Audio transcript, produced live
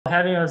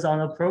Having us on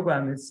the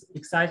program. It's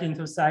exciting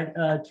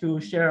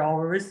to share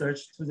our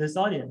research to this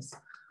audience.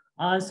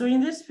 So in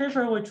this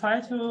paper, we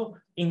try to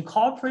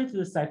incorporate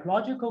the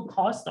psychological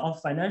cost of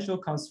financial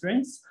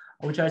constraints,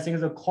 which I think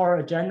is the core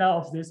agenda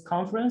of this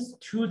conference,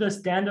 to the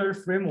standard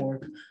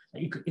framework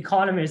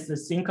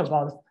economists think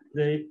about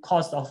the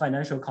cost of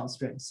financial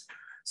constraints.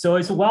 So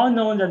it's well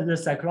known that the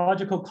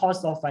psychological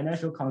cost of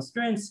financial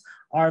constraints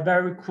are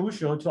very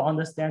crucial to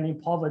understanding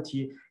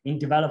poverty in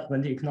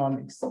development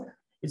economics.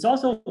 It's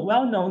also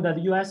well known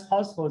that US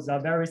households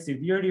are very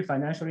severely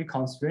financially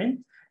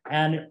constrained,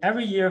 and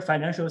every year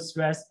financial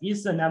stress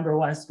is the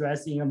 #1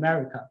 stress in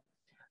America.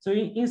 So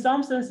in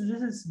some sense,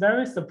 this is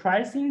very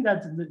surprising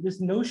that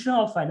this notion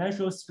of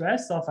financial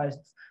stress, of a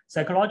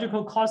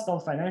psychological cost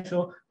of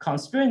financial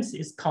constraints,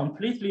 is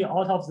completely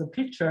out of the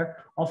picture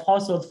of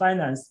household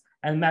finance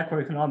and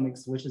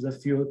macroeconomics, which is a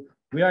field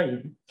we are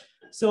in.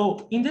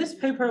 So in this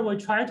paper, we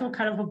try to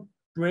kind of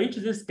bridge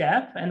this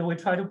gap, and we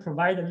try to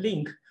provide a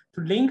link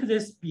to link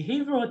this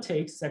behavioral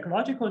takes,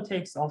 psychological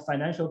takes of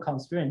financial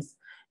constraints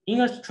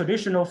in a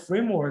traditional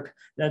framework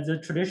that the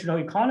traditional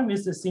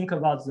economists think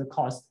about the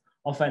cost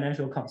of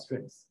financial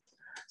constraints.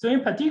 So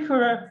in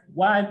particular,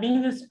 what I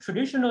mean this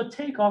traditional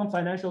take on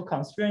financial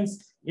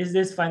constraints is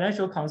this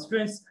financial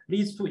constraints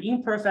leads to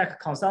imperfect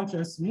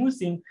consumption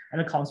smoothing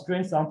and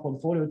constraints on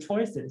portfolio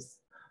choices.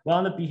 While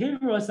on the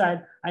behavioral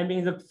side, I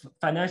mean the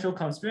financial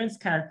constraints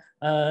can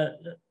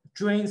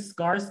drain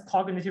scarce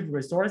cognitive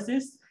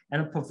resources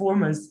and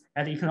performance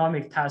at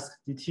economic tasks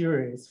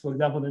deteriorates. For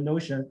example, the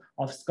notion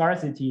of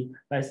scarcity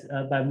by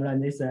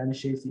Mulanesa and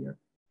Shaffer.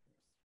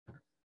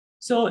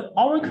 So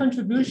our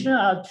contribution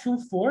are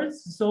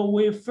two-fourths. So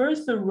we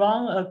first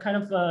run a kind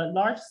of a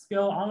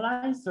large-scale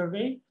online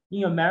survey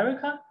in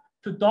America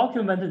to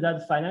document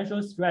that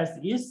financial stress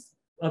is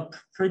a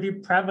pretty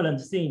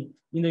prevalent thing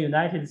in the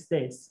United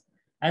States.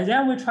 And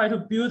then we try to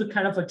build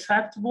kind of a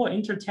tractable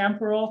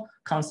intertemporal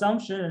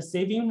consumption and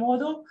saving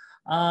model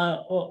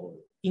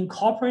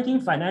incorporating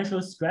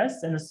financial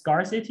stress and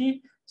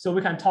scarcity. So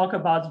we can talk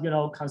about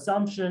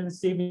consumption,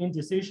 saving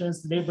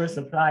decisions, labor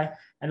supply,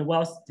 and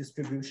wealth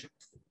distribution.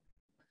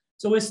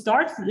 So we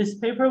start this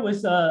paper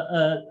with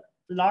a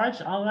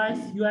large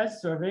online US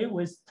survey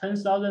with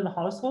 10,000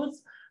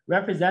 households,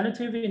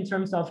 representative in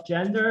terms of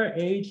gender,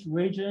 age,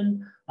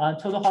 region,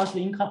 total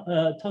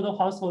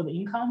household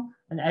income,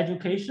 and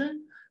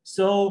education.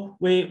 So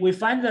we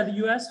find that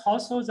US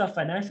households are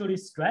financially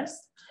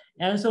stressed.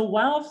 And so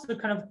one of the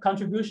kind of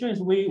contributions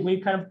we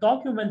kind of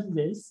document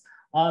this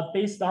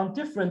based on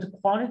different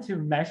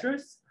quantitative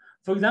measures.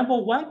 For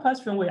example, one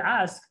question we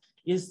ask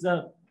is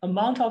the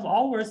amount of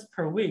hours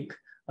per week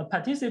a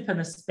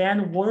participant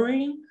spend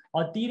worrying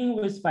or dealing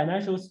with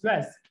financial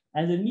stress,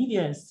 and the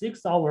median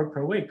 6 hours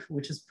per week,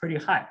 which is pretty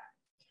high.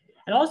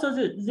 And also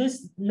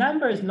this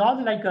number is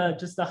not like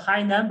just a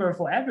high number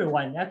for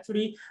everyone. It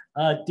actually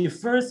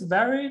differs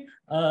very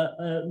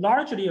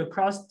largely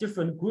across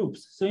different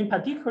groups. So in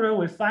particular,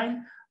 we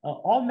find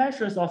all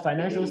measures of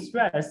financial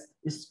stress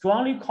is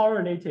strongly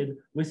correlated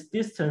with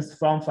distance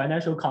from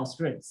financial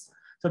constraints.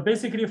 So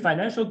basically,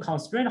 financial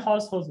constrained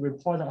households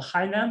report a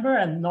high number,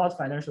 and not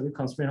financially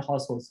constrained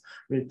households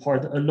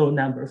report a low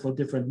number for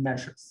different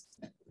measures.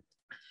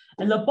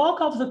 And the bulk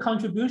of the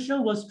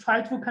contribution was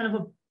try to kind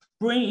of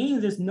bring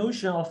in this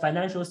notion of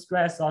financial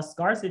stress or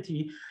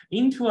scarcity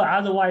into an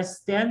otherwise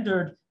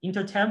standard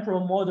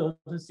intertemporal model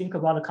to think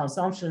about the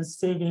consumption,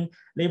 saving,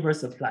 labor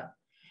supply.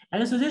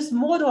 And so this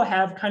model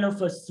have kind of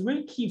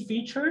 3 key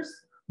features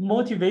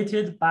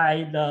motivated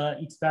by the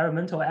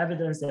experimental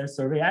evidence and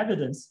survey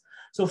evidence.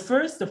 So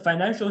first, the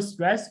financial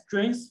stress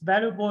drains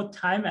valuable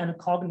time and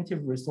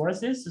cognitive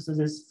resources. So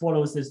this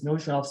follows this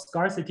notion of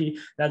scarcity,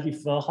 that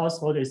if a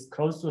household is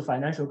close to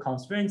financial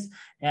constraints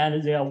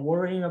and they are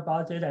worrying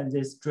about it, and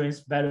this drains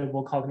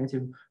valuable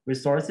cognitive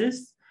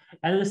resources.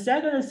 And the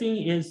second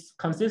thing is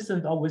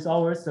consistent with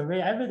our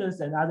survey evidence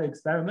and other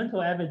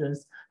experimental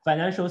evidence,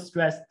 financial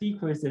stress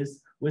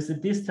decreases with the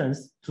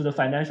distance to the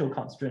financial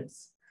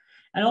constraints.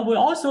 And we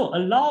also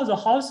allow the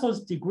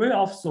household's degree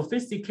of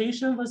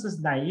sophistication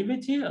versus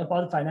naivety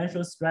about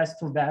financial stress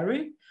to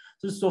vary.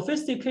 So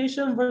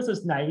sophistication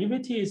versus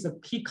naivety is a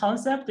key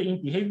concept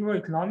in behavioral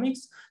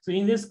economics. So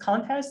in this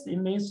context, it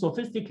means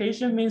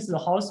sophistication means the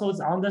households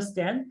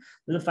understand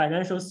that the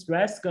financial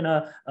stress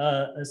gonna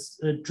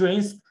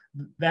drains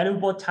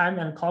valuable time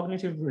and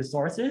cognitive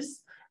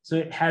resources. So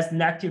it has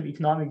negative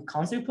economic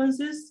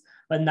consequences,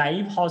 but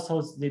naive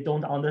households, they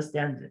don't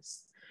understand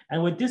this.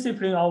 And we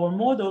discipline our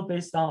model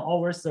based on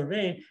our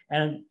survey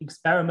and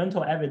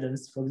experimental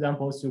evidence, for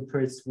example, through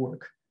Pritz's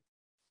work.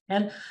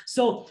 And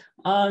so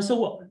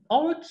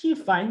our key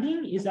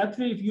finding is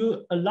actually, if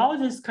you allow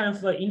this kind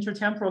of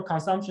intertemporal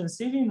consumption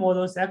saving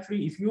models,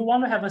 actually, if you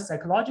want to have a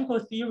psychological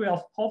theory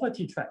of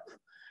poverty trap,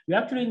 you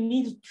actually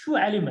need 2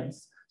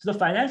 elements. So the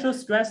financial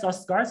stress or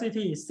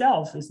scarcity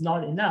itself is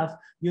not enough.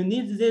 You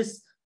need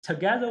this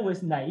together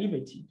with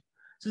naivety.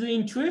 So the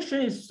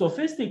intuition is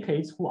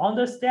sophisticates who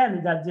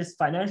understand that this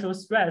financial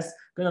stress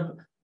gonna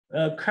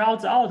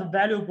crowds out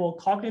valuable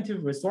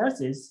cognitive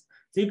resources,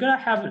 they're gonna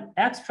have an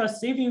extra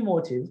saving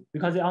motive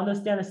because they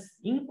understand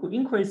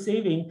increased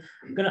saving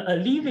gonna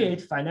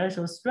alleviate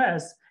financial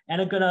stress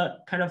and gonna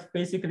kind of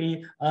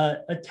basically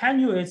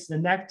attenuate the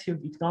negative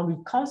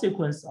economic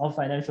consequence of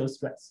financial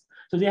stress.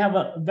 So they have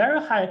a very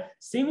high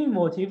saving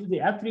motive.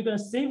 They're actually gonna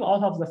save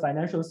out of the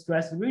financial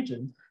stress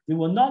region. They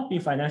will not be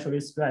financially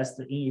stressed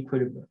in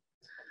equilibrium.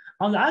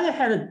 On the other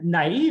hand,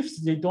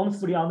 naives, they don't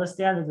fully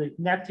understand the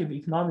negative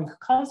economic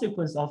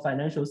consequence of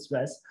financial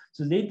stress.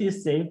 So they did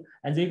save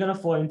and they're gonna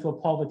fall into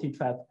a poverty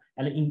trap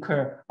and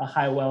incur a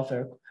high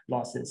welfare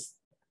losses.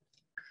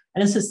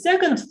 And the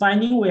second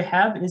finding we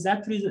have is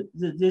actually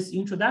this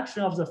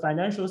introduction of the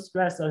financial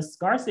stress and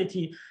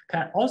scarcity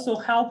can also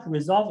help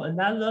resolve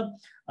another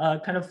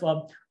kind of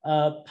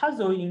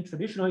puzzle in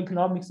traditional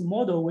economics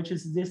model, which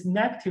is this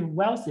negative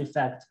wealth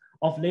effect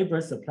of labor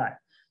supply.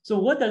 So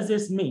what does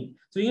this mean?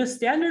 So in a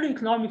standard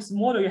economics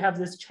model, you have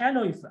this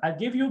channel. If I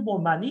give you more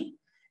money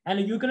and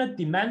you're gonna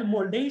demand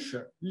more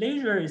leisure.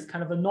 Leisure is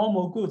kind of a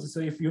normal good. So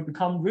if you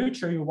become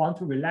richer, you want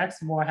to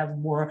relax more, have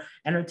more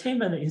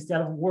entertainment instead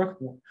of work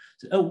more.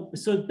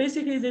 So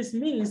basically this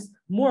means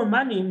more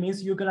money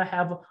means you're gonna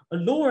have a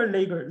lower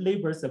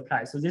labor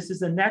supply. So this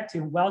is a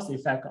negative wealth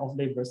effect of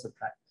labor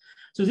supply.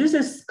 So this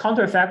is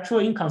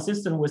counterfactual,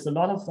 inconsistent with a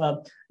lot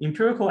of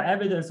empirical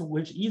evidence,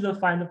 which either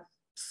find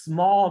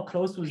small,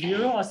 close to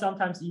zero, or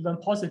sometimes even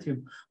positive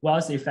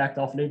wealth effect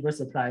of labor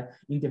supply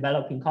in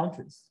developing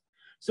countries.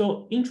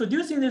 So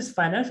introducing this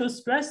financial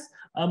stress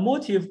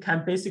motive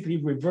can basically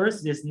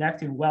reverse this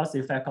negative wealth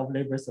effect of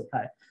labor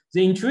supply.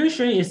 The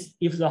intuition is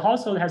if the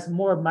household has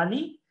more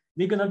money,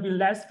 they're gonna be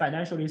less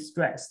financially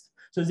stressed.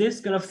 So this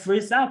is gonna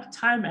free up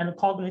time and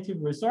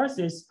cognitive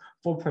resources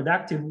for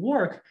productive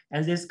work,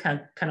 and this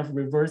can kind of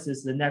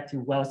reverses the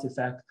negative wealth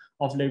effect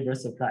of labor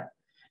supply.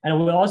 And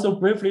we'll also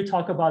briefly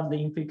talk about the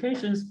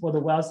implications for the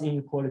wealth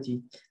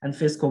inequality and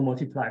fiscal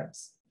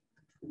multipliers.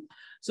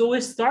 So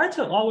we start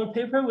our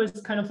paper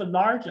with kind of a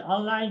large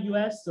online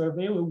US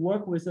survey. We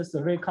work with a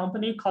survey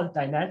company called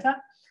Dynata.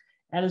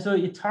 And so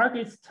it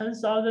targets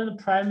 10,000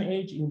 prime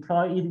age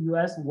employed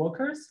US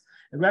workers,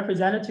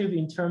 representative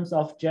in terms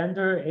of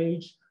gender,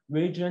 age,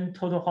 region,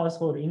 total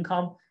household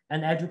income,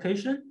 and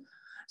education.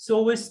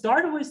 So we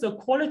start with the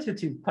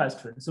qualitative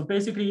question. So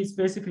basically, it's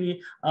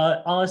basically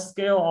on a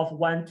scale of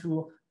 1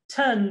 to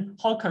 10,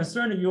 how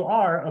concerned you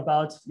are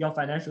about your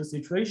financial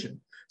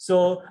situation.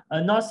 So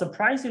not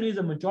surprisingly,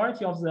 the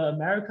majority of the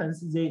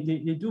Americans, they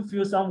do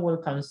feel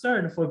somewhat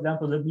concerned. For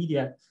example, the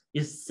median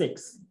is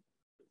 6.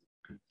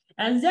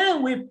 And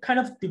then we kind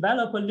of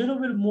develop a little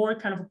bit more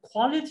kind of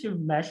qualitative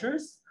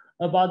measures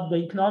about the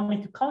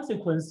economic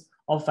consequence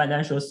of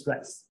financial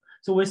stress.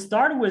 So we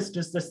start with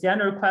just the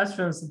standard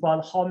questions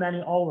about how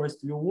many hours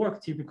do you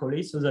work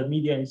typically. So the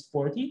median is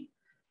 40.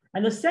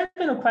 And the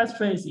second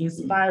question is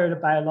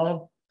inspired by a lot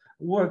of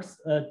works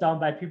done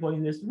by people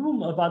in this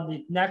room about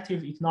the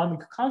negative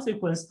economic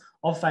consequence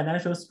of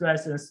financial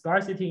stress and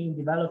scarcity in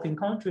developing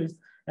countries.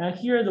 And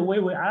here the way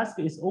we ask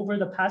is over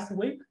the past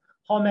week,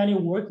 how many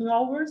working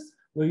hours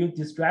were you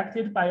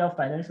distracted by your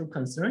financial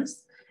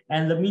concerns?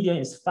 And the median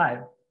is 5.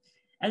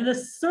 And the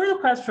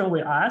third question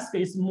we ask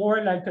is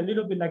more like a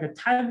little bit like a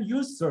time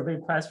use survey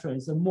question.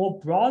 It's a more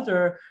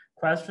broader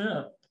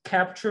question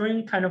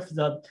capturing kind of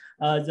the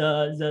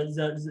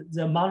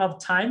amount of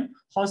time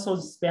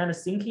households spend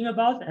thinking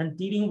about and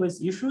dealing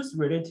with issues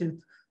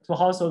related to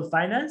household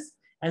finance.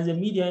 And the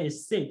median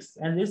is 6.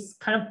 And this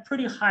kind of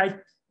pretty high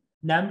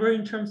number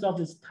in terms of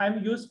this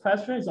time use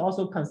question is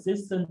also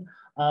consistent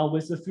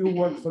with a few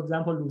work, for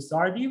example,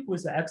 Lusardi, who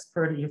is an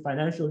expert in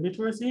financial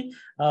literacy,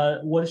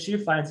 what she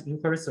finds in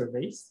her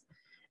surveys.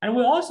 And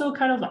we also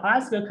kind of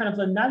ask a kind of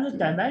another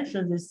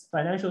dimension this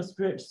financial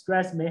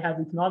stress may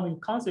have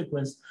economic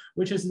consequence,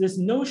 which is this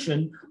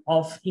notion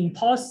of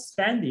impulse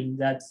spending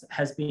that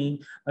has been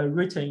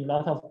written in a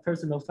lot of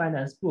personal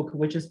finance book,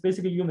 which is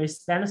basically you may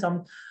spend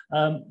some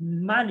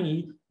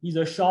money,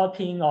 either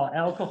shopping or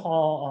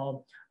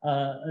alcohol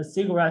or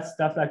cigarettes,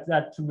 stuff like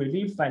that to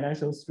relieve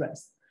financial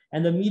stress.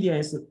 And the median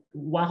is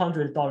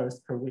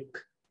 $100 per week.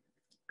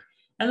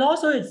 And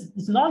also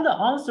it's not the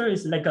answer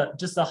is like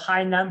just a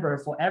high number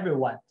for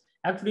everyone.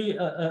 Actually,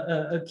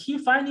 a key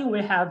finding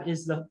we have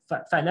is the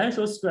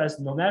financial stress,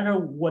 no matter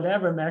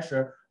whatever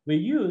measure we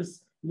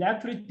use, it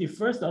actually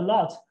differs a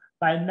lot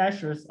by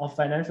measures of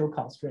financial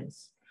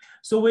constraints.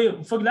 So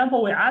for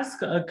example, we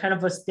ask a kind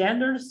of a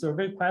standard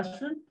survey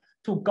question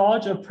to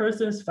gauge a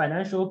person's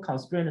financial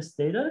constraint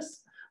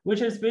status,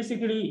 which is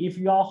basically if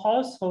your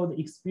household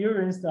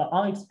experienced an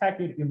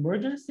unexpected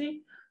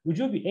emergency, would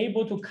you be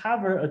able to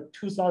cover a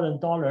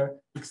 $2,000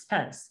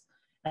 expense?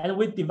 And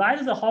we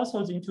divided the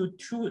households into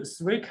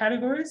 3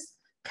 categories: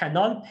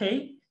 cannot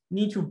pay,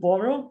 need to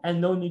borrow, and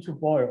no need to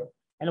borrow.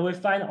 And we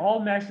find all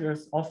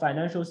measures of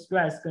financial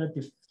stress going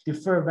to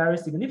differ very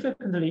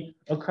significantly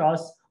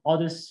across all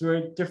these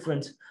 3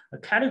 different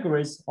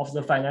categories of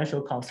the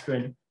financial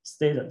constraint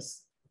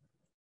status.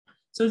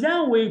 So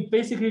then we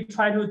basically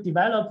try to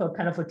develop a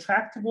kind of a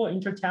tractable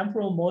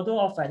intertemporal model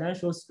of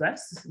financial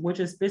stress,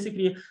 which is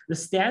basically the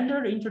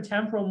standard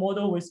intertemporal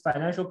model with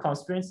financial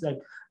constraints that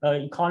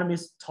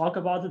economists talk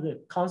about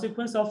the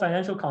consequence of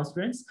financial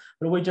constraints,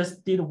 but we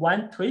just did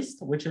one twist,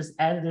 which is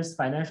add this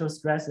financial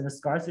stress and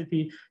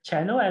scarcity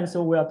channel. And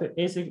so we are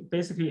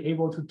basically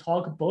able to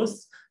talk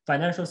both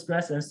financial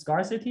stress and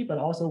scarcity, but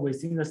also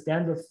within the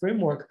standard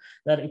framework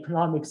that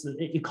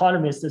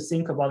economists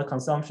think about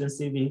consumption,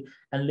 saving,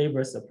 and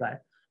labor supply.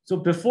 So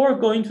before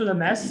going to the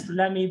math,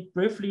 let me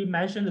briefly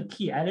mention the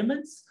key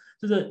elements.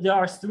 So there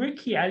are three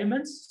key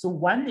elements. So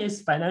one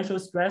is financial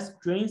stress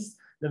drains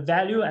the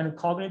value and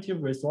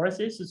cognitive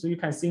resources. So you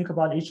can think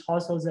about each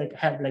household that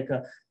have like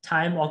a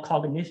time or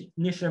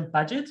cognition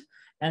budget.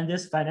 And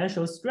this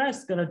financial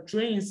stress gonna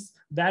drains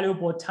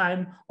valuable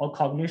time or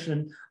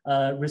cognition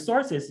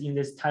resources in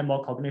this time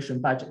or cognition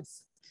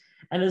budgets.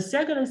 And the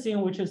second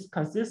thing, which is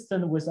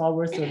consistent with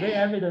our survey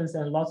evidence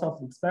and lots of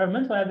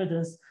experimental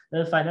evidence,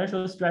 that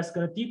financial stress is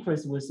going to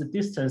decrease with the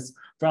distance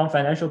from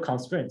financial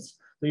constraints.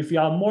 So if you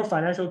are more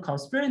financial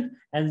constrained,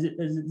 and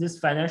this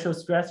financial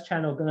stress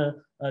channel going to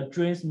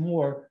drains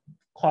more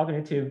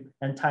cognitive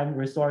and time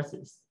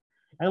resources.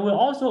 And we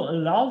also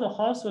allow the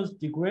household's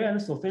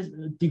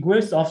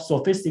degrees of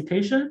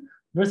sophistication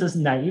versus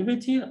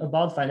naivety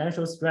about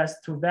financial stress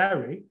to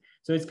vary.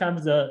 So it's kind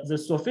of the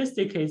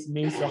sophisticates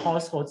means the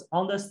households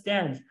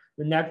understand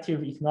the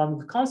negative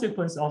economic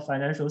consequence of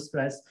financial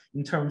stress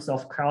in terms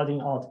of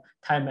crowding out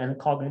time and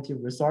cognitive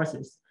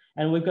resources.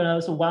 And we're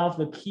gonna, so one of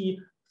the key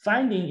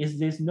finding is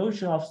this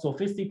notion of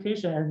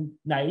sophistication and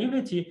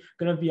naivety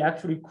gonna be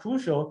actually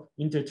crucial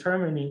in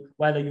determining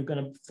whether you're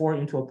gonna fall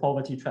into a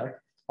poverty trap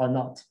or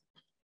not.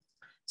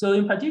 So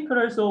in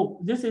particular, so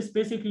this is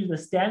basically the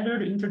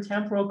standard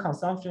intertemporal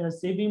consumption and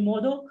saving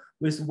model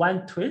with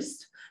one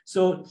twist.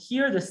 So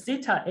here the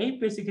theta A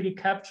basically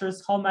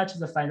captures how much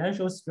the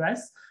financial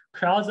stress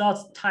crowds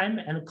out time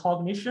and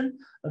cognition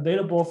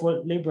available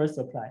for labor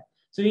supply.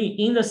 So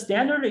in the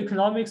standard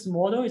economics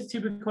model, it's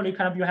typically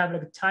kind of, you have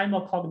like a time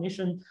or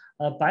cognition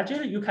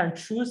budget. You can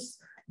choose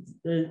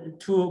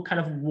to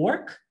kind of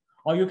work,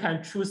 or you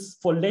can choose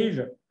for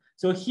leisure.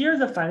 So here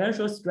the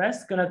financial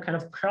stress gonna kind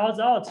of crowd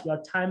out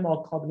your time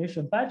or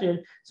cognition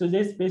budget. So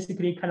this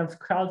basically kind of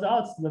crowds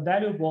out the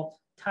valuable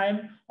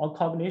time or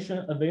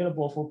cognition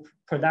available for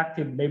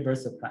productive labor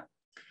supply.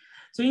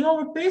 So in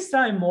our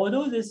baseline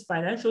model, this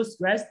financial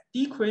stress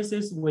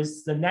decreases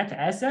with the net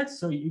assets.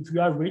 So if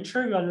you are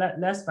richer, you are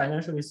less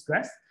financially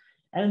stressed.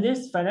 And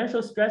this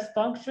financial stress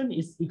function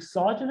is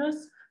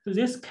exogenous. So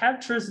this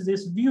captures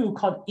this view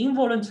called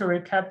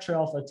involuntary capture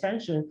of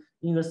attention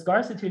in the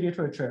scarcity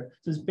literature.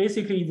 So it's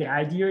basically the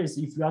idea is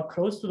if you are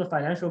close to the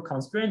financial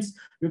constraints,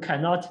 you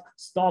cannot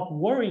stop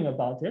worrying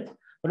about it.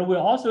 But we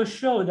also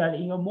show that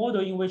in a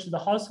model in which the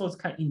households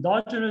can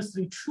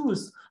endogenously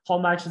choose how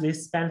much they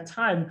spend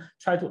time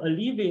try to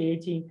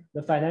alleviating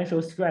the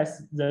financial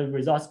stress, the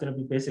results going to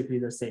be basically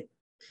the same.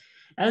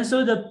 And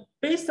so the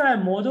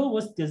baseline model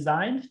was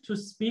designed to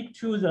speak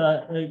to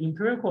the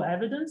empirical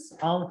evidence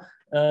on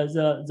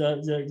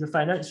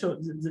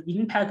the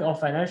impact of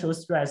financial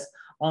stress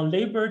on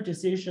labor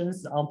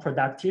decisions on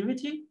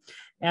productivity.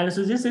 And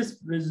so this is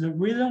the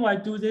reason why I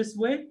do this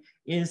way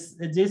is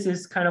this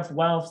is kind of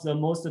one of the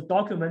most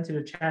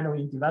documented channel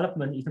in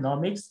development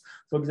economics.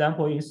 For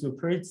example, in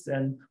Supritz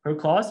and her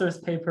co-author's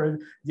paper,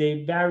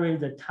 they vary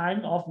the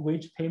time of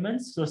wage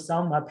payments. So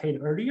some are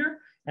paid earlier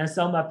and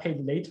some are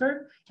paid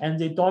later, and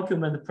they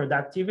document the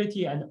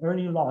productivity and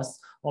earning loss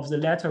of the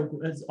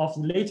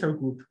later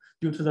group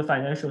due to the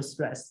financial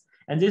stress.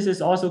 And this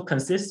is also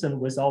consistent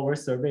with our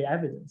survey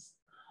evidence.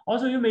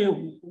 Also,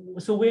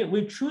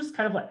 we choose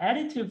kind of an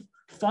additive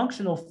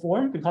functional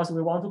form because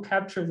we want to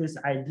capture this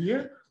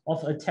idea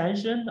of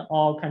attention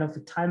or kind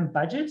of time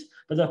budget,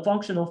 but the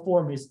functional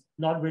form is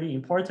not really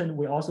important.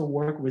 We also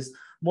work with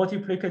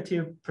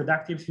multiplicative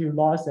productivity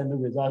loss, and the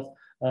result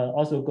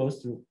also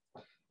goes through.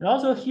 And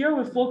also here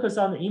we focus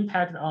on the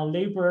impact on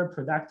labor,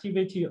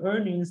 productivity,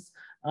 earnings,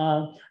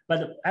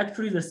 but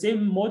actually the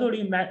same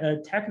modeling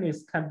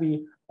techniques can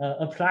be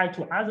applied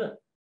to other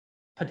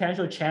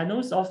potential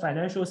channels of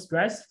financial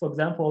stress. For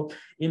example,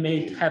 it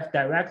may have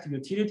direct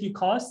utility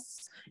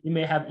costs. It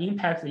may have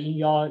impact in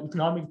your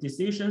economic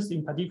decisions.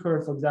 In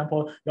particular, for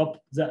example,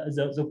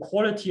 the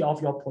quality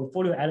of your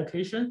portfolio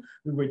allocation,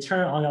 the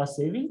return on your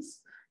savings,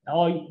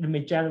 or it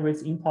may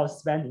generate impulse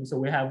spending. So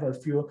we have a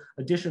few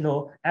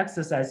additional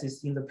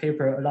exercises in the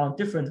paper along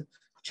different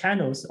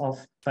channels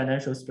of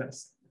financial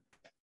stress.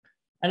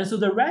 And so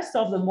the rest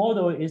of the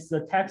model is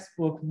the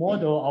textbook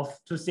model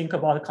to think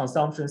about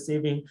consumption,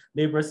 saving,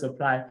 labor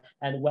supply,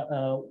 and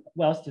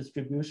wealth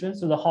distribution.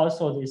 So the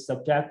household is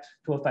subject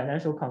to a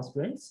financial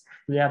constraints.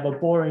 They have a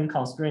borrowing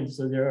constraint.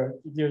 So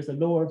there's a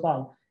lower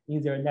bound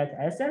in their net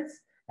assets.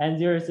 And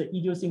there is an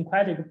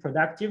idiosyncratic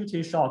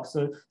productivity shock.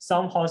 So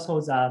some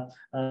households are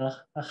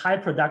high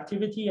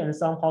productivity and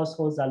some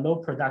households are low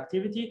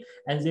productivity.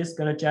 And this is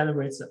going to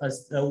generate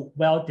a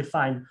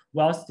well-defined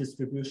wealth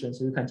distribution.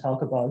 So you can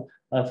talk about,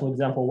 for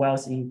example,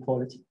 wealth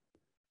inequality.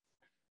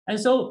 And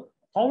so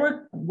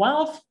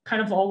one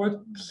of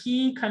our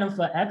key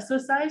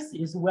exercise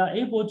is we're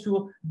able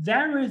to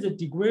vary the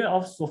degree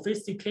of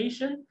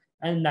sophistication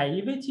and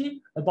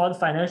naivety about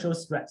financial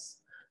stress.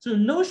 So the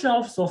notion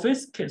of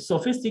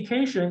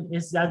sophistication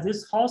is that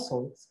these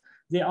households,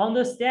 they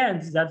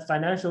understand that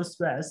financial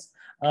stress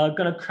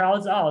gonna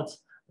crowd out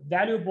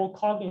valuable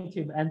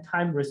cognitive and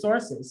time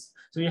resources.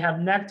 So you have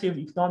negative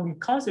economic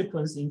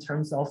consequence in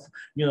terms of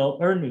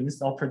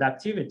earnings or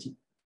productivity.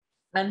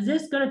 And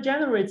this gonna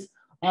generate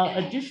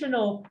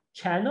additional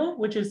channel,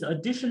 which is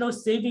additional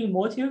saving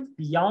motive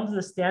beyond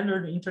the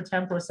standard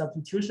intertemporal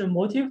substitution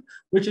motive,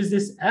 which is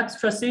this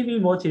extra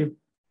saving motive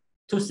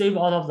to save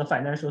out of the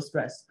financial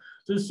stress.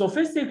 So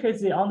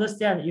sophisticates, they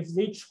understand if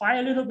they try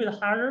a little bit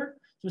harder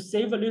to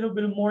save a little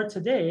bit more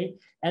today,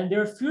 and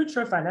their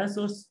future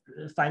financial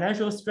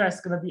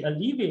stress gonna be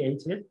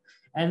alleviated.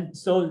 And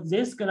so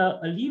this gonna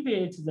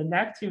alleviate the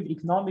negative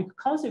economic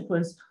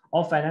consequence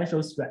of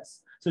financial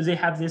stress. So they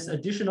have this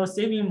additional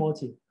saving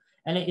motive.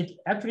 And it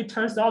actually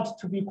turns out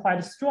to be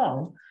quite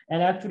strong.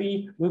 And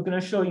actually, we're going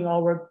to show in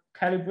our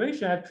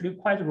calibration actually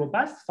quite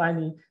robust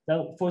finding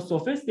that for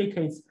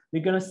sophisticates,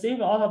 they're going to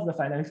save all of the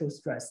financial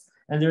stress,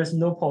 and there's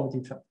no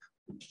poverty trap.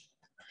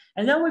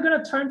 And then we're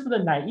going to turn to the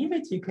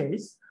naivety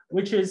case,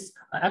 which is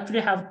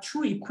actually have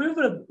two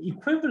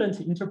equivalent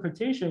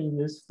interpretation in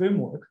this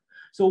framework.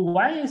 So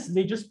one is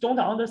they just don't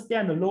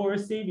understand the lower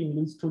saving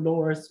leads to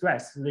lower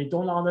stress. They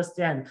don't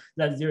understand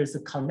that there is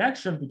a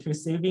connection between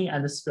saving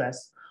and the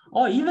stress.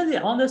 Or even they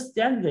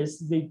understand this,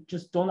 they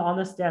just don't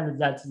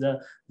understand that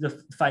the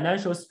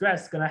financial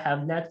stress is gonna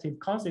have negative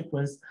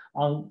consequence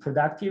on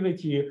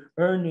productivity,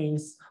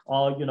 earnings,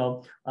 or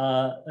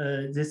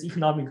this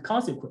economic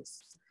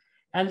consequence.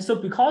 And so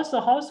because the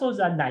households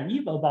are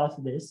naive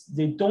about this,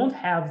 they don't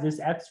have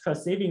this extra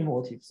saving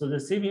motive. So the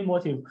saving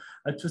motive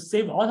to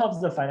save out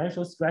of the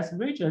financial stress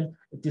region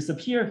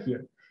disappear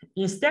here.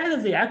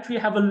 Instead, they actually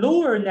have a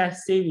lower net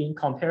saving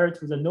compared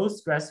to the no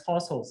stress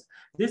households.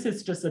 This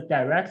is just a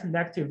direct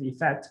negative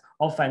effect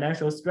of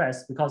financial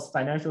stress because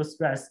financial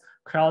stress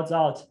crowds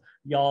out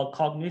your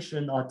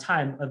cognition or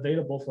time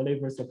available for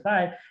labor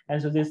supply. And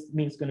so this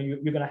means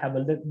you're gonna have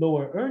a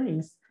lower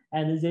earnings,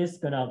 and this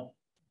gonna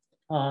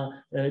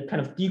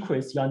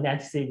decrease your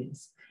net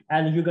savings.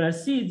 And you're gonna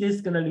see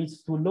this gonna lead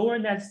to lower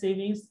net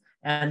savings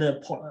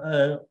and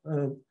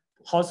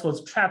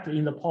households trapped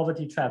in the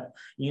poverty trap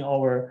in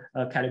our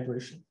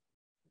calibration.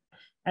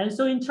 And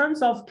so in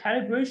terms of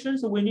calibration,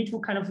 so we need to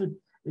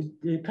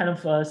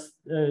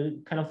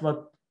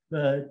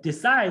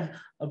decide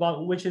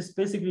about which is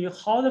basically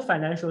how the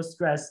financial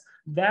stress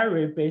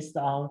vary based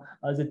on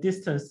the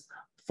distance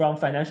from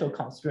financial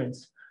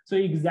constraints. So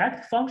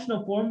exact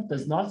functional form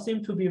does not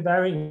seem to be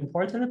very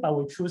important, but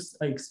we choose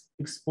an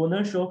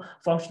exponential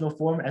functional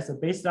form as a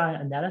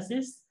baseline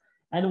analysis.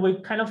 And we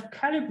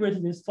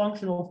calibrate this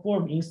functional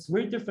form in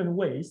 3 different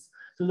ways.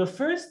 So the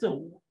first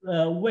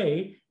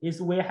way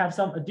is we have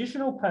some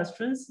additional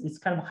questions. It's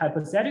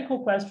hypothetical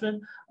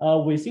question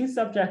within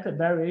subject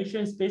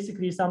variation. It's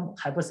basically some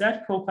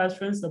hypothetical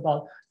questions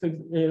about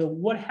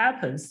what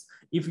happens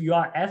if you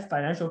are at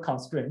financial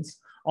constraints,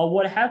 or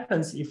what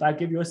happens if I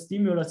give you a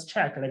stimulus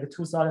check like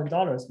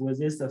 $2,000, will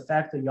this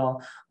affect your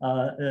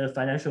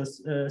financial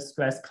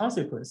stress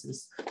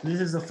consequences? This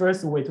is the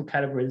first way to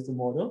calibrate the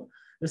model.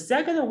 The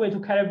second way to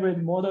calibrate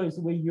the model is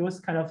we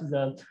use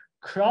the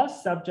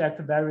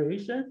cross-subject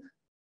variation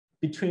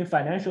between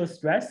financial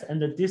stress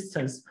and the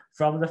distance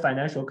from the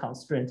financial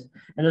constraint.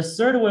 And the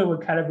third way we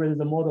calibrate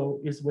the model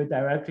is we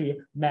directly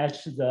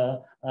match the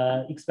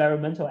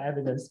experimental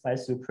evidence by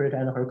Suprit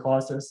and her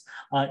co-authors.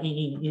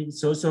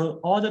 So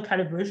all the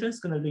calibrations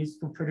gonna lead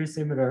to pretty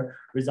similar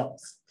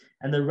results.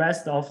 And the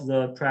rest of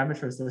the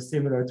parameters are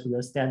similar to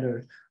the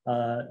standard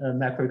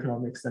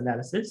macroeconomics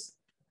analysis.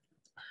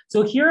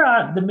 So here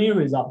are the main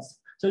results.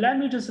 So let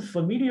me just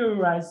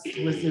familiarize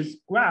with this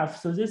graph.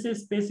 So this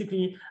is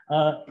basically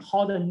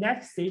how the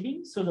net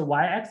saving. So the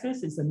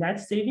y-axis is the net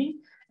saving,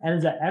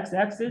 and the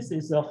x-axis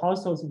is the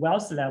household's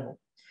wealth level.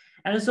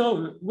 And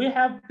so we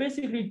have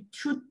basically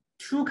two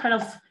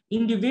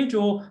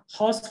individual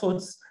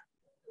households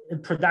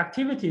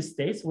productivity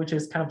states, which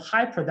is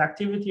high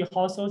productivity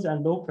households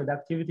and low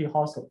productivity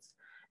households.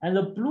 And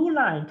the blue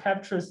line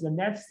captures the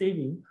net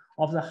saving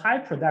of the high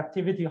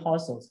productivity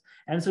households.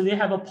 And so they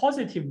have a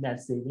positive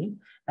net saving.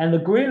 And the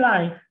gray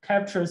line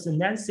captures the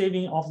net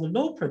saving of the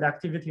low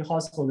productivity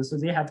households. So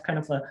they have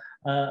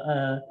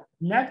a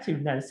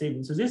negative net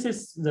saving. So this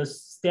is the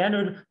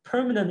standard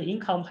permanent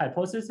income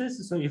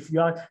hypothesis. So if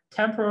you are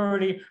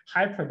temporarily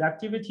high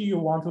productivity, you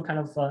want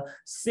to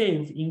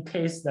save in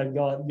case that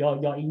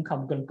your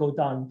income going to go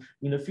down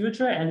in the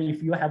future. And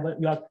if you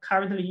are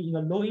currently in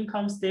a low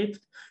income state,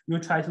 you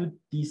try to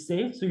be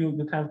safe. So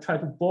you try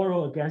to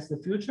borrow against the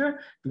future,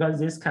 because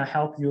this can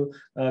help you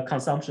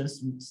consumption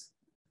smooth.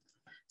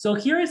 So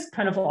here is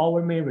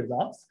our main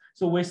results.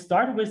 So we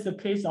start with the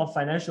case of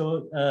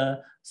financial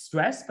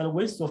stress, but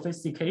with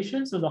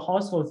sophistication. So the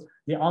households,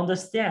 they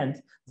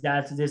understand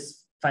that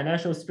this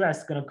financial stress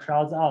is going to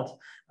crowd out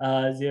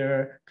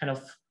their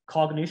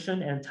cognition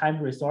and time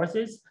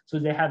resources. So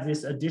they have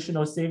this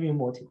additional saving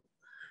motive.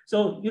 So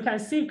you can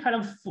see kind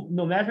of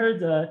no matter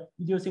the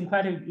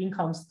idiosyncratic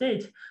income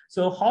state,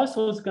 so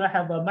households gonna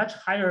have a much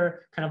higher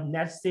kind of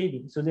net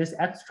saving. So this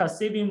extra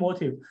saving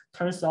motive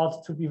turns out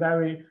to be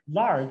very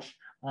large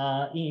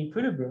in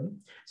equilibrium.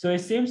 So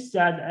it seems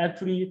that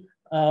actually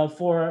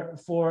for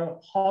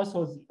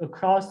households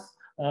across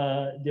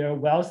their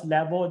wealth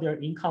level, their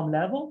income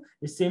level,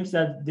 it seems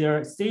that their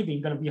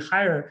saving gonna be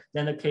higher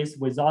than the case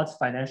without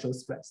financial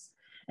stress.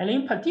 And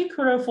in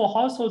particular for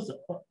households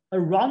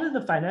around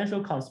the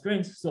financial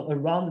constraints, so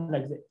around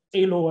like the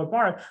A lower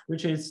bar,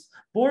 which is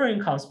borrowing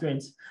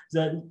constraints,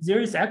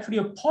 there is actually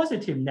a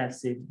positive net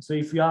saving. So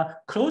if you are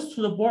close to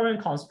the borrowing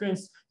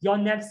constraints, your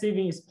net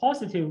saving is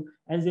positive,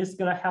 and this is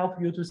gonna help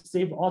you to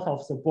save out of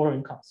the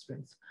borrowing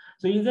constraints.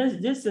 So in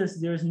this sense,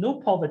 there is no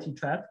poverty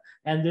trap,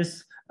 and this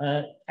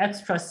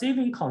extra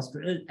saving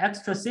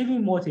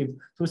motive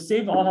to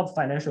save out of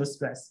financial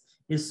stress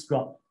is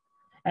strong.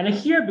 And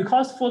here,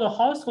 because for the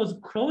households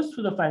close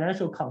to the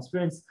financial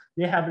constraints,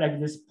 they have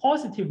like this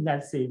positive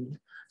net saving.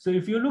 So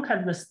if you look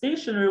at the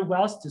stationary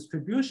wealth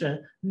distribution,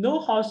 no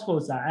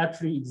households are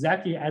actually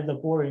exactly at the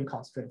borrowing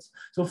constraints.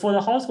 So for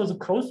the households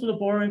close to the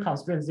borrowing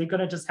constraints, they're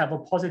gonna just have a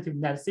positive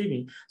net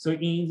saving. So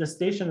in the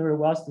stationary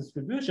wealth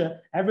distribution,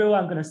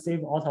 everyone gonna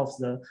save out of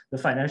the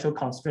financial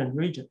constraint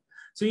region.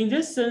 So in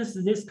this sense,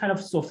 this kind of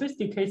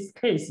sophisticated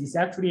case is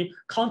actually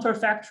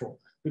counterfactual,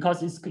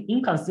 because it's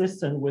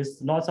inconsistent with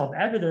lots of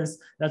evidence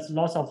that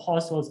lots of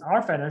households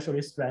are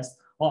financially stressed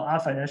or are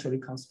financially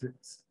constrained.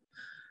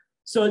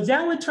 So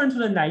then we turn to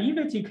the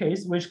naivety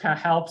case, which can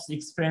help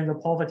explain the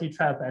poverty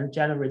trap and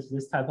generate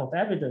this type of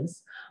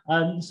evidence.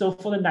 So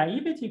for the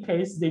naivety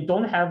case, they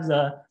don't have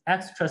the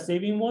extra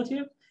saving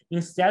motive.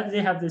 Instead,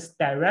 they have this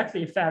direct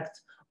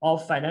effect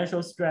of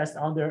financial stress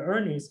on their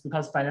earnings,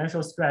 because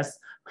financial stress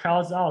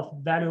crowds out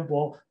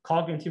valuable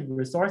cognitive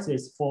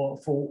resources for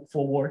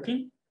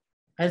working.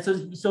 And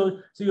so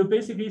you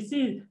basically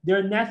see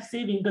their net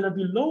saving gonna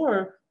be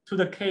lower to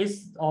the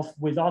case of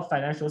without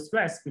financial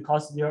stress,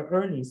 because their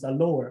earnings are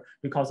lower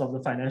because of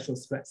the financial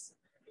stress.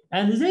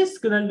 And this is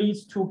gonna lead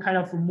to kind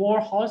of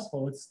more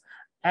households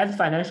at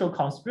financial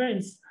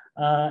constraints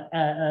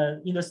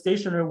in the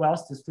stationary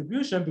wealth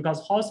distribution,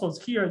 because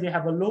households here, they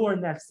have a lower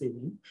net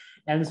saving.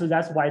 And so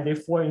that's why they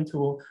fall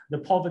into the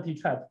poverty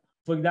trap.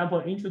 For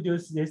example,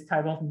 introduce this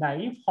type of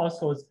naive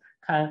households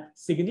can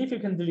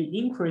significantly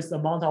increase the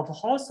amount of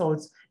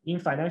households in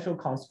financial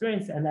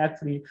constraints, and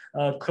actually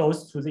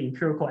close to the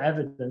empirical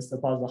evidence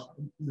about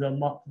the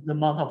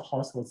amount of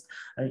households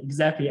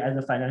exactly as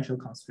the financial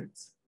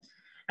constraints.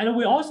 And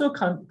we also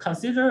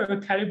consider a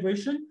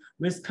calibration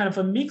with kind of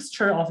a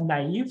mixture of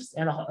naives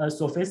and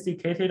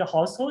sophisticated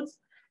households.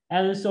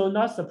 And so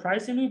not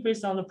surprisingly,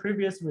 based on the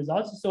previous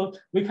results, so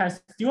we can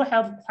still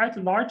have quite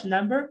a large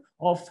number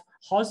of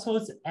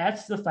households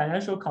at the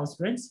financial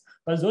constraints,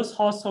 but those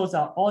households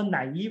are all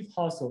naive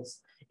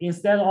households.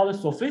 Instead, all the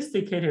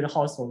sophisticated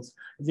households,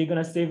 they're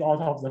gonna save out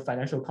of the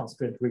financial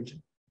constraint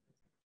region.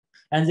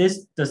 And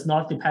this does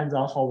not depend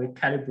on how we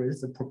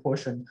calibrate the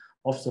proportion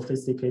of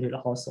sophisticated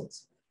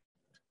households.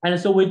 And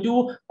so we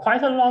do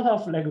quite a lot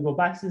of like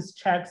robustness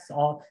checks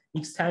or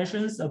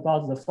extensions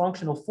about the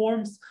functional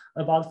forms,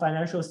 about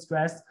financial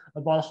stress,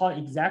 about how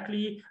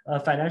exactly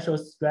financial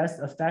stress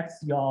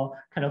affects your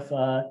kind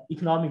of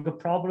economic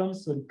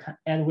problems.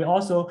 And we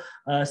also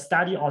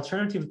study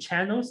alternative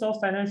channels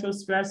of financial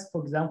stress.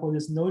 For example,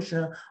 this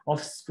notion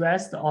of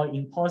stress or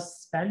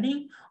impulse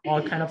spending,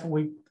 or kind of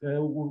we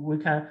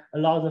can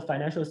allow the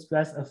financial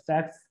stress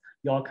affects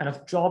your kind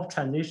of job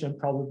transition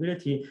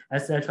probability,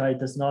 etc. It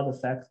does not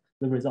affect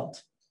the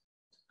result.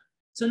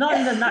 So now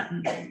in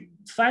the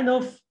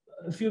final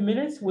few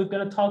minutes, we're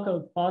going to talk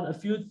about a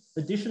few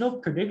additional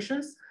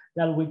predictions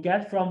that we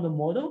get from the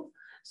model.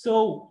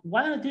 So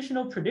one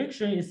additional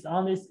prediction is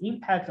on this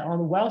impact on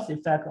the wealth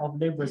effect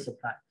of labor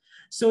supply.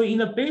 So in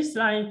the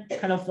baseline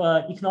kind of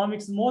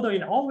economics model,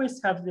 it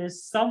always have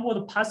this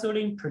somewhat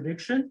puzzling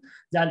prediction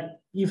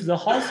that if the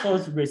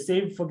households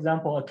receive, for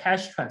example, a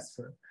cash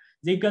transfer,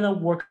 they're gonna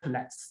work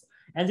less.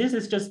 And this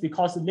is just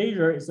because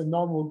leisure is a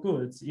normal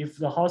good. If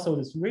the household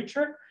is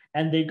richer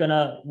and they're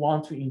gonna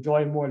want to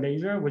enjoy more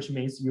leisure, which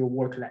means you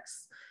work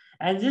less.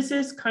 And this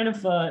is kind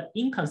of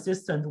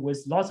inconsistent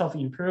with lots of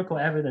empirical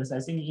evidence. I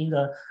think in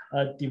the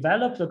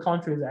developed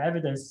countries, the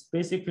evidence is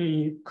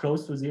basically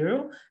close to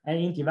zero. And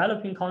in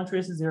developing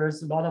countries,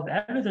 there's a lot of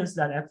evidence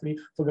that actually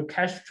for the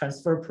cash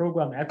transfer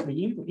program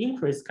actually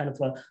increase kind of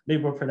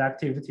labor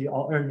productivity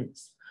or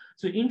earnings.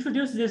 So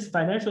introduce this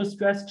financial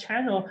stress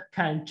channel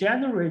can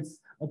generate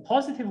a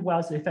positive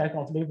wealth effect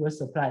of labor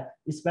supply,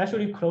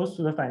 especially close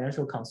to the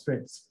financial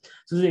constraints.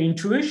 So the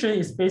intuition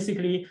is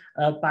basically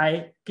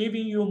by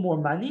giving you more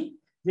money,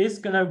 this is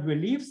gonna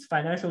relieve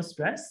financial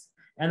stress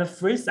and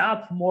frees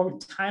up more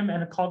time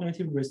and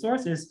cognitive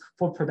resources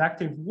for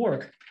productive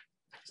work.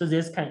 So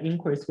this can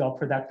increase your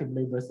productive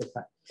labor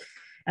supply.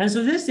 And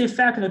so this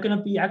effect is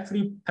gonna be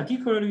actually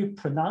particularly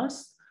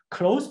pronounced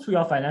close to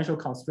your financial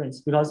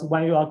constraints, because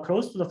when you are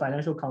close to the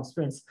financial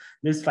constraints,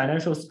 this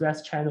financial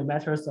stress channel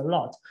matters a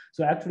lot.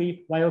 So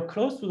actually, when you're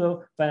close to the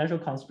financial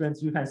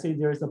constraints, you can see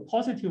there is a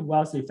positive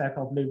wealth effect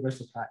of labor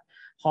supply.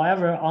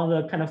 However, on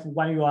the kind of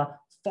when you are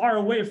far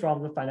away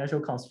from the financial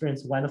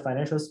constraints, when the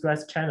financial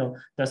stress channel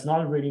does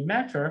not really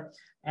matter,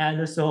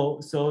 and so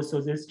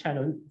this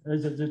channel,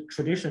 the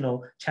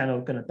traditional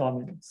channel, gonna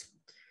dominate.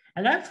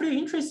 And actually,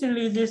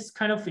 interestingly, this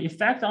kind of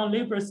effect on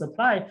labor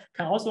supply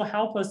can also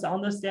help us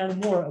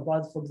understand more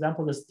about, for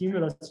example, the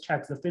stimulus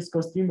checks, the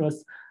fiscal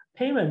stimulus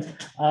payment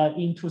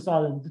in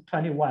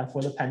 2021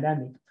 for the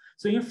pandemic.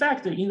 So in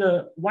fact, in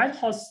the White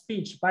House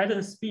speech,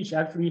 Biden's speech,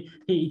 actually,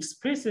 he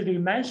explicitly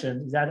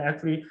mentioned that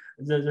actually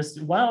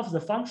one of the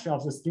functions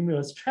of the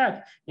stimulus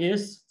check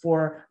is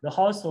for the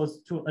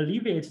households to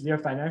alleviate their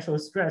financial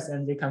stress,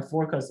 and they can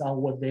focus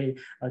on what they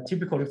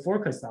typically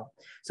focus on.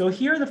 So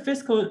here the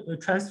fiscal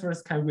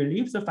transfers can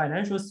relieve the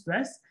financial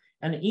stress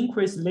and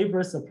increase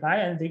labor supply,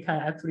 and they can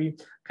actually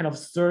kind of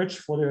search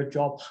for their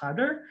job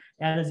harder,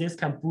 and this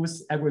can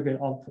boost aggregate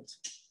output.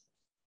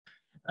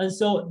 And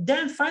so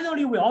then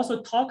finally, we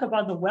also talk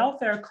about the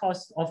welfare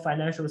cost of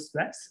financial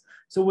stress.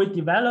 So we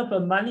develop a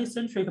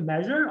money-centric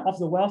measure of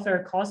the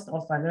welfare cost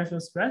of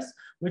financial stress,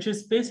 which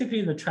is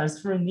basically the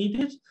transfer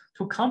needed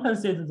to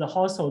compensate the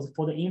households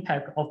for the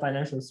impact of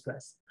financial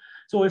stress.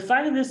 So we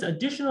find this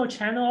additional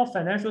channel of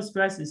financial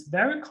stress is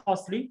very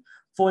costly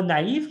for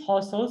naive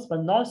households,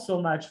 but not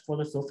so much for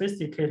the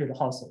sophisticated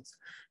households.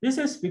 This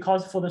is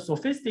because for the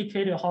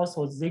sophisticated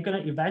households, they're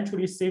gonna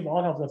eventually save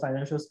out of the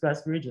financial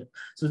stress region.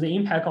 So the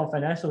impact of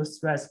financial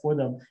stress for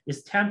them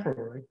is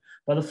temporary.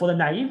 But for the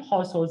naive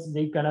households,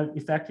 they're gonna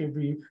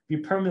effectively be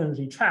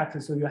permanently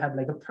trapped. So you have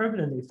like a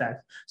permanent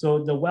effect.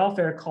 So the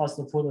welfare cost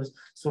for the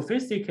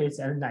sophisticated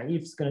and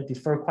naive is gonna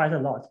differ quite a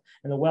lot.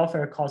 And the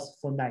welfare costs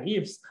for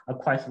naives are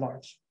quite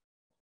large.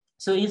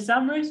 So in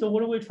summary, so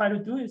what we try to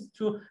do is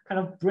to kind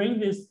of bring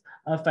this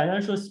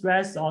financial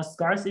stress or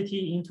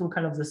scarcity into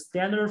kind of the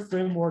standard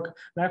framework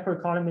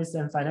macroeconomists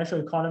and financial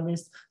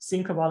economists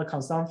think about the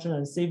consumption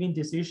and saving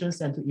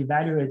decisions and to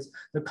evaluate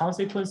the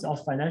consequence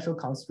of financial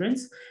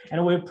constraints.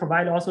 And we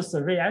provide also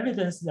survey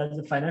evidence that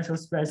the financial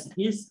stress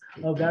is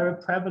a very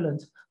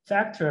prevalent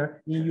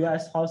factor in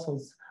US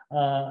households'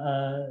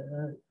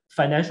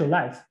 financial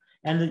life.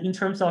 And in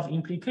terms of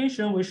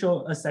implication, we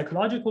show a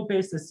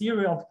psychological-based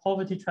theory of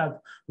poverty trap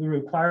will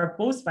require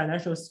both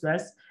financial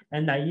stress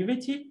and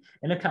naivety,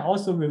 and it can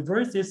also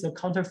reverse this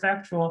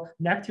counterfactual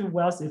negative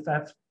wealth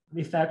effect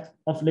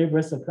of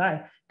labor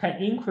supply,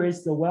 can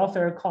increase the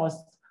welfare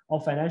costs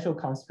of financial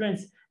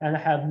constraints and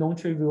have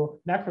non-trivial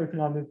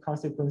macroeconomic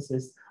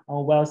consequences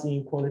on wealth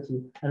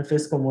inequality and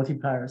fiscal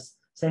multipliers.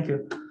 Thank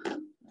you.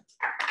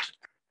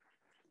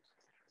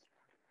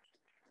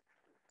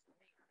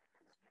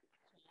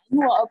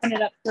 We'll open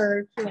it up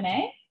for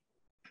Q&A.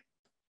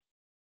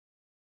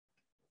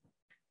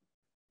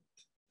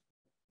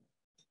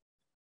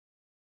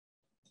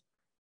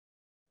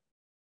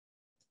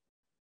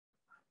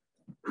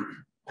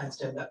 Thanks,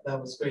 Chen. That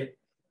was great.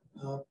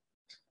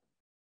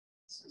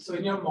 So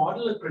in your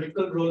model, a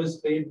critical role is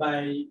played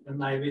by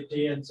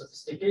naivety and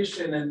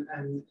sophistication,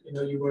 and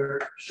you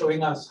were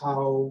showing us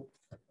how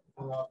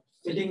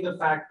fitting the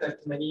fact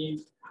that many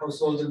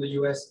households in the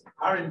US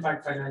are in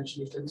fact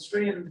financially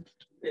constrained.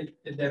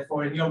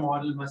 Therefore, in your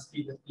model must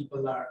be that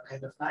people are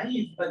kind of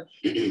naive, but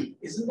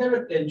isn't there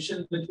a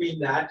tension between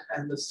that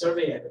and the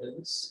survey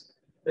evidence?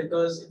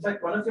 Because in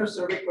fact, one of your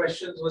survey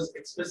questions was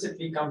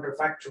explicitly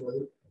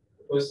counterfactual.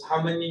 It was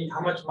how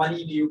much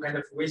money do you kind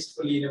of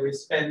wastefully in a way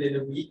spend in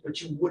a week,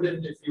 which you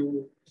wouldn't if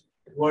you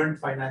weren't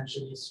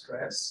financially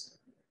stressed.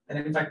 And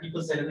in fact,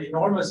 people said an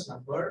enormous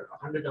number,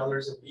 $100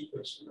 a week,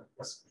 which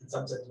in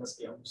some sense must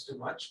be almost too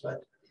much,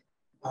 but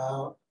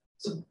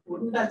so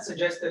wouldn't that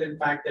suggest that in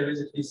fact there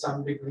is at least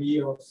some degree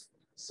of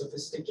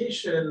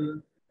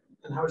sophistication,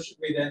 and how should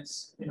we then,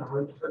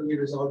 how do we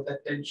resolve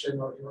that tension,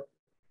 or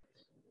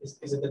is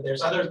it that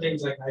there's other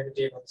things like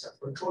naivety about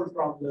self-control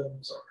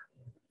problems, or?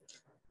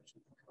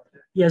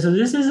 Yeah, so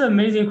this is an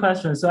amazing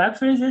question. So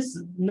actually this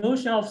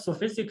notion of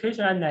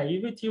sophistication and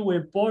naivety we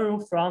borrow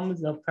from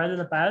the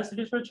present bias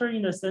literature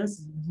in the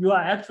sense you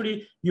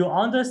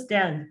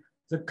understand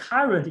the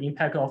current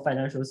impact of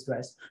financial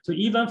stress. So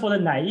even for the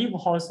naive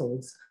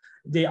households,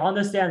 they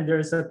understand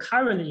there's a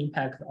current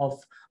impact of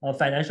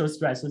financial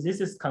stress. So this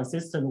is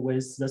consistent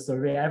with the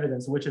survey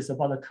evidence, which is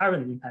about the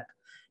current impact.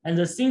 And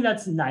the thing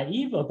that's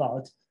naive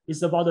about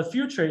is about the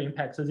future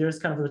impact. So there's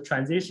kind of the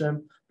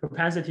transition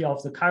propensity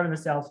of the current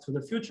self to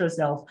the future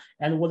self.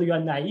 And what you are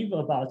naive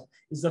about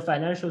is the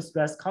financial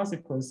stress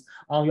consequence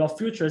on your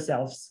future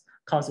self's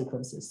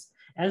consequences.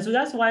 And so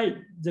that's why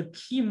the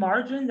key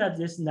margin that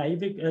this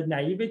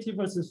naivety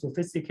versus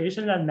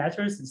sophistication that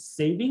matters is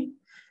saving.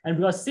 And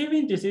because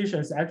saving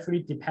decisions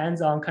actually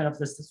depends on kind of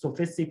the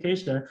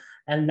sophistication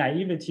and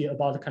naivety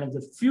about kind of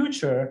the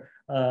future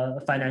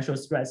financial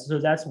stress. So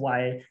that's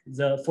why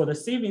for the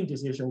saving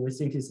decision, we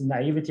think it's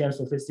naivety and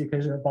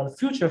sophistication about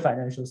future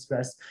financial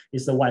stress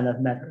is the one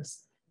that matters.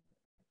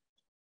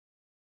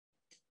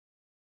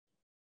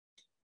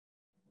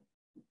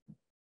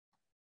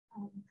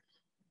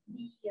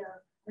 the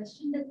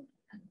question that,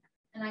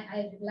 and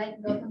I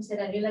like Gautam said,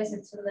 I realize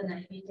that sort of the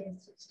naivety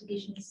and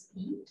sophistication is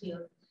key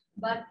here.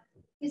 But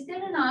is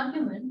there an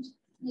argument,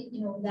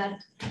 that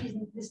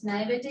this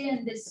naivety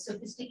and this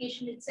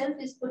sophistication itself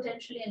is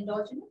potentially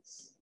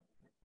endogenous?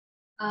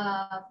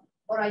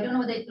 Or I don't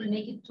know that it will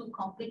make it too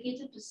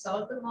complicated to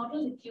solve the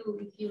model if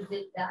you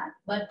did that.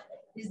 But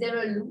is there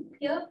a loop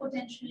here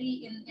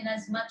potentially in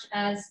as much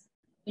as,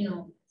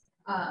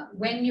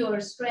 when you're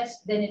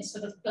stressed, then it's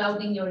sort of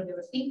clouding your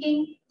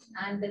thinking,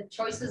 and the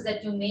choices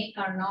that you make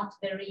are not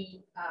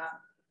very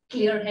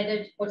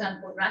clear-headed, quote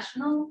unquote,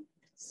 rational.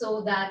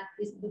 So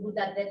would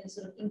that then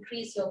sort of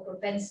increase your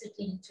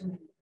propensity to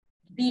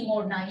be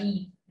more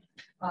naive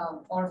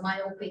or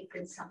myopic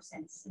in some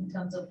sense in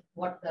terms of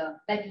what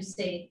like you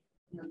say,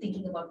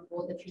 thinking about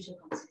both the future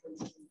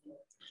consequences.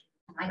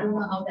 I don't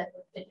know how that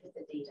would fit with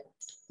the data.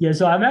 Yeah,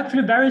 so I'm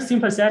actually very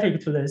sympathetic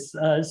to this.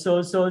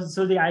 So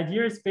the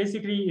idea is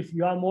basically if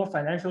you are more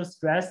financial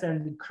stressed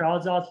and it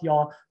crowds out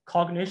your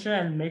cognition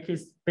and make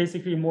it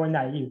basically more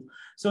naive.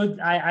 So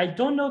I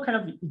don't know kind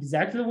of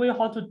exactly the way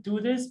how to do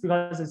this,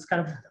 because it's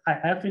kind of, I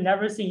actually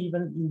never seen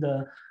even in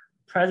the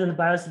present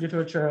bias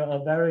literature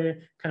a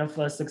very kind of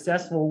a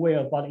successful way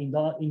about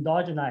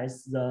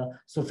endogenize the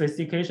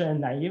sophistication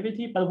and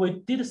naivety. But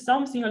we did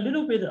something a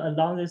little bit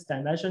along this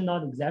dimension,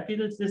 not exactly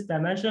this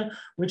dimension,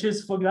 which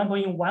is, for example,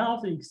 in one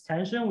of the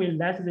extension, we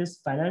let this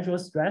financial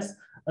stress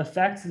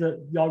affect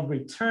your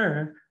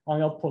return on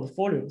your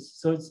portfolios.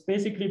 So it's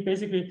basically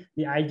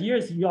the idea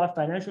is you are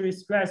financially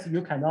stressed,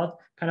 you cannot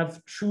kind of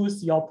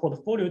choose your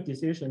portfolio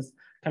decisions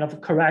kind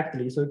of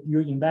correctly. So you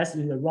invest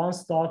in the wrong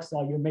stocks,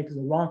 or you make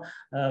the wrong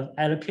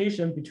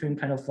allocation between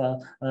kind of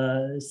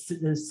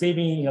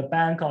saving in a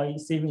bank or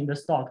saving in the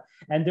stock.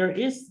 And there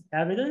is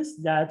evidence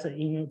that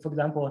in, for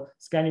example,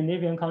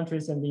 Scandinavian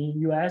countries and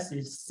the US,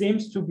 it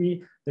seems to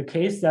be the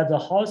case that the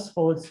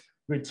households'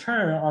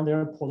 return on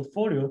their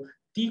portfolio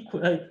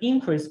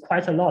increase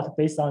quite a lot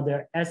based on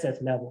their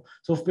asset level.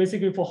 So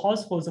basically for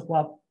households who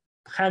are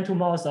hand to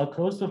mouth or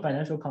close to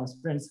financial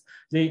constraints,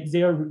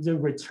 their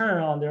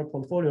return on their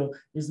portfolio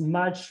is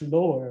much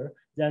lower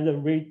than the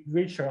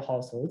richer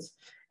households.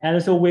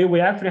 And so we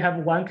actually have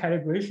one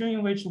calibration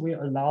in which we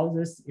allow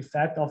this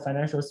effect of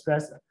financial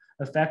stress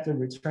affect the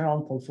return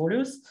on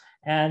portfolios.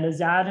 And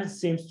that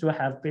seems to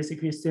have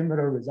basically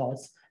similar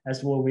results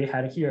as what we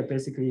had here.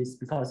 Basically, it's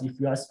because if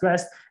you are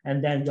stressed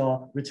and then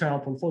your return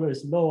on portfolio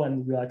is low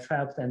and you are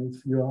trapped, and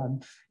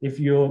if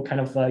you kind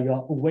of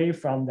you're away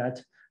from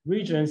that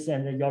regions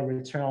and your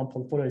return on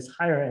portfolio is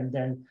higher, and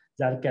then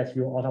that gets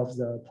you out of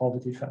the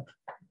poverty trap.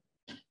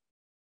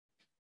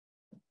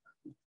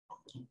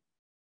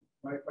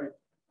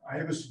 I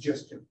have a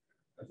suggestion.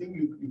 I think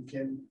you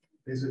can,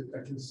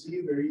 I can see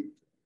a very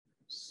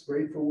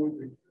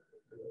straightforward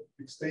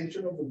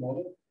extension of the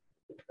model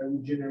that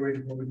will generate a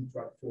poverty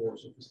trap for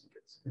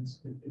sophisticates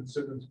in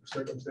certain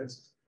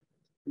circumstances.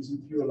 Is if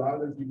you allow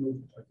them to go,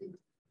 I think,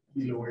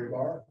 below a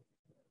bar.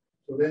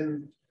 So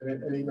then,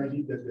 and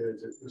imagine that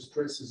the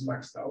stress is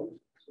maxed out.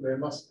 So they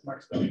must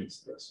max out the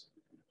stress.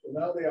 So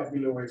now they are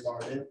below a bar.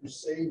 They have to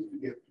save to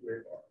get to a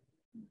bar.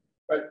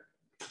 But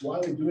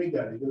while they're doing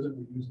that, it doesn't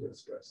reduce their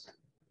stress.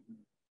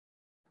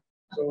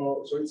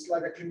 So it's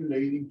like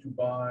accumulating to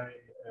buy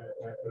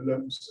a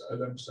lump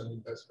sum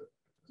investment.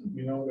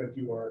 You know that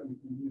you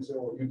say,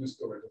 oh, you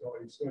discover it. Oh,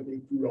 it's going to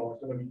take too long.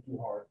 It's going to be too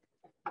hard.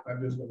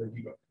 I'm just going to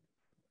give up.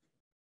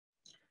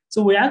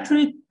 So we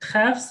actually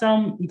have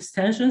some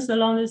extensions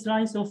along this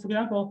line. So for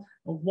example,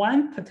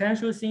 one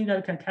potential thing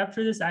that can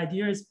capture this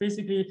idea is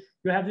basically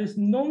you have this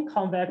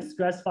non-convex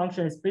stress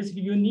function. It's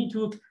basically you need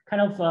to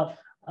kind of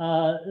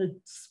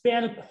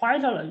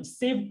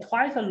save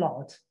quite a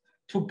lot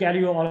to get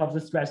you out of the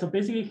stress. So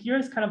basically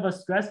here's kind of a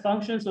stress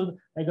function. So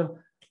like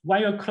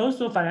when you're close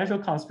to financial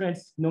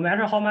constraints, no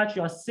matter how much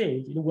you're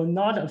saved, it will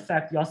not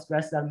affect your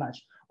stress that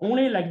much.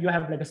 Only like you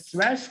have like a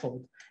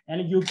threshold,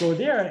 and you go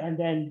there, and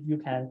then you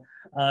can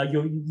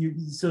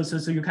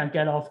so you can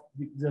get off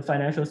the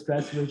financial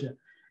stress region.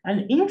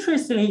 And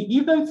interestingly,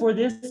 even for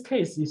this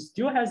case, it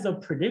still has a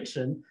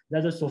prediction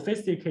that the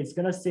sophisticated is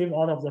going to save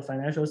out of the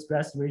financial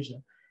stress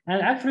region.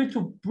 And actually,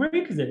 to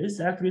break this,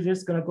 actually, this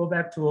is going to go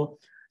back to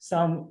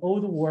some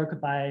old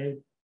work by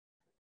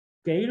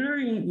Gaylor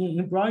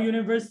in Brown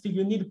University.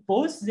 You need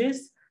both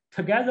this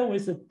together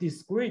with a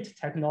discrete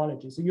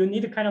technology. So you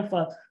need you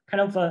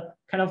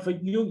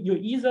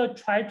either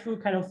try to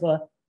kind of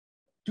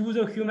do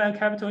the human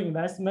capital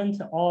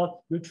investment,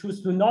 or you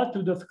choose to not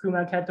do the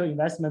human capital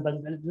investment, but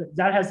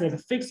that has like a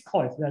fixed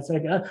cost. That's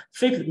like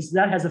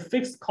that has a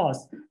fixed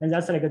cost, and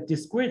that's like a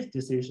discrete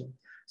decision.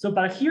 So,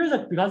 but here,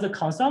 because the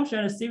consumption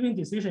and saving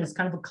decision is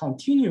kind of a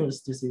continuous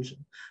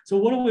decision. So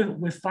what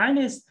we find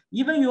is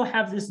even you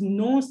have this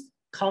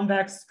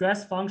non-convex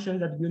stress function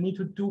that you need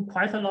to do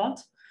quite a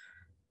lot.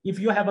 If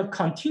you have a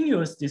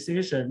continuous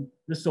decision,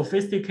 the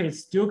sophisticated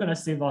is still going to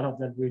save out of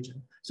that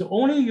region. So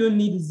only you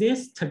need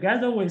this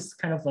together with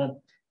kind of a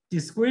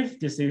discrete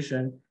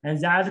decision, and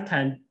that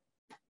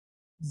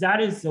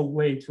is a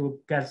way to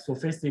get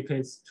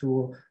sophisticates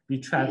to be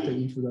trapped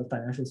into the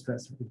financial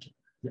stress region.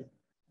 Yeah.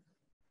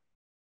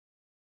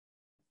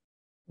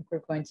 we're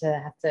going to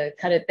have to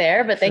cut it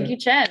there, but thank you,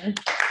 Chen.